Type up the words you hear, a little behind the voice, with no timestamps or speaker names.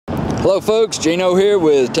Hello folks, Gino here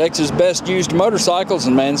with Texas Best Used Motorcycles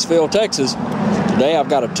in Mansfield, Texas. Today I've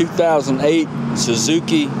got a 2008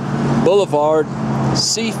 Suzuki Boulevard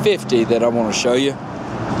C50 that I want to show you.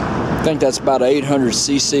 I think that's about an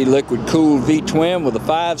 800cc liquid cooled V-twin with a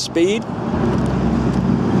 5-speed.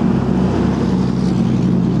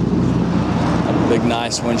 A big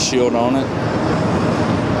nice windshield on it.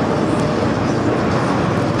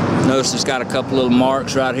 Notice it's got a couple little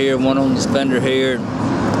marks right here, one on this fender here,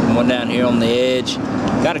 one down here on the edge.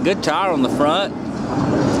 Got a good tire on the front,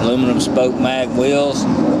 aluminum spoke mag wheels,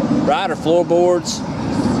 rider floorboards.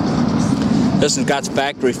 This one's got the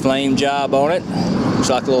factory flame job on it. Looks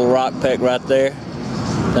like a little rock peck right there.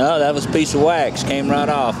 No, that was a piece of wax, came right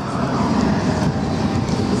off.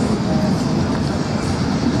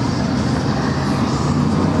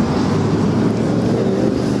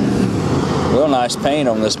 Real nice paint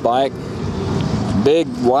on this bike. Big,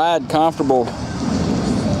 wide, comfortable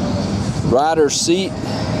rider seat,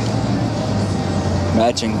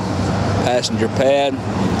 matching passenger pad,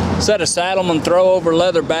 set of Saddleman throw-over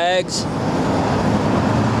leather bags,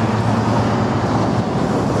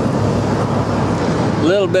 a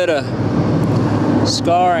little bit of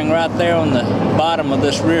scarring right there on the bottom of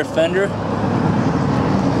this rear fender,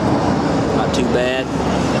 not too bad.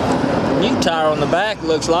 New tire on the back,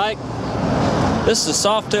 looks like. This is a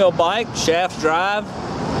soft tail bike, shaft drive.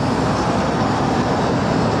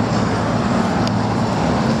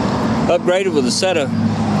 Upgraded with a set of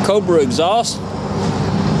Cobra exhaust.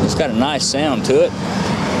 It's got a nice sound to it.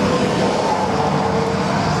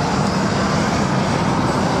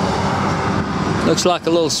 Looks like a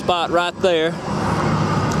little spot right there.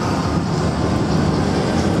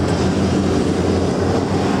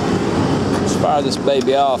 Let's fire this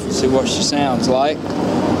baby off and see what she sounds like.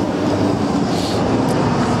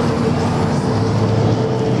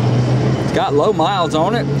 It's got low miles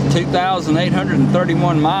on it,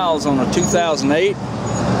 2,831 miles on a 2008.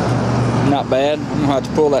 Not bad. I'm gonna have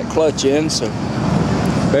to pull that clutch in, so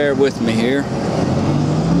bear with me here.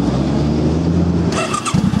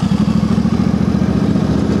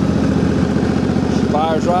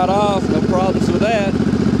 Fires right off, no problems with that.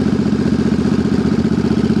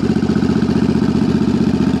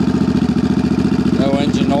 No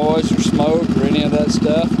engine noise or smoke or any of that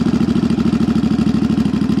stuff.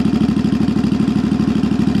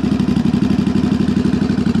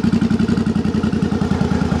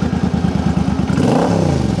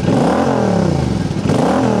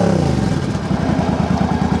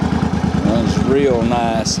 Real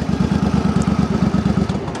nice.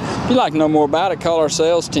 If you'd like to know more about it, call our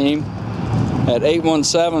sales team at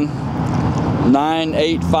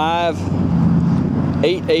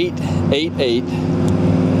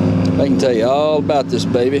 817-985-8888. They can tell you all about this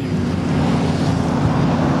baby.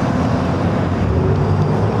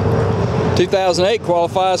 2008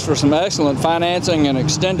 qualifies for some excellent financing and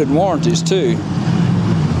extended warranties too.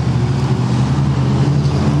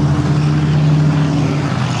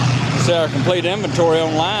 See our complete inventory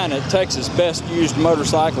online at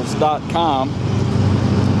texasbestusedmotorcycles.com.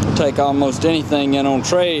 We'll take almost anything in on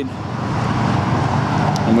trade.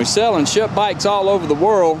 And we sell and ship bikes all over the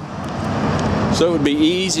world, so it would be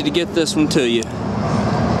easy to get this one to you.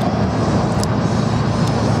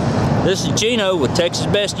 This is Gino with Texas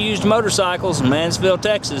Best Used Motorcycles in Mansfield,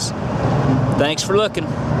 Texas. Thanks for looking.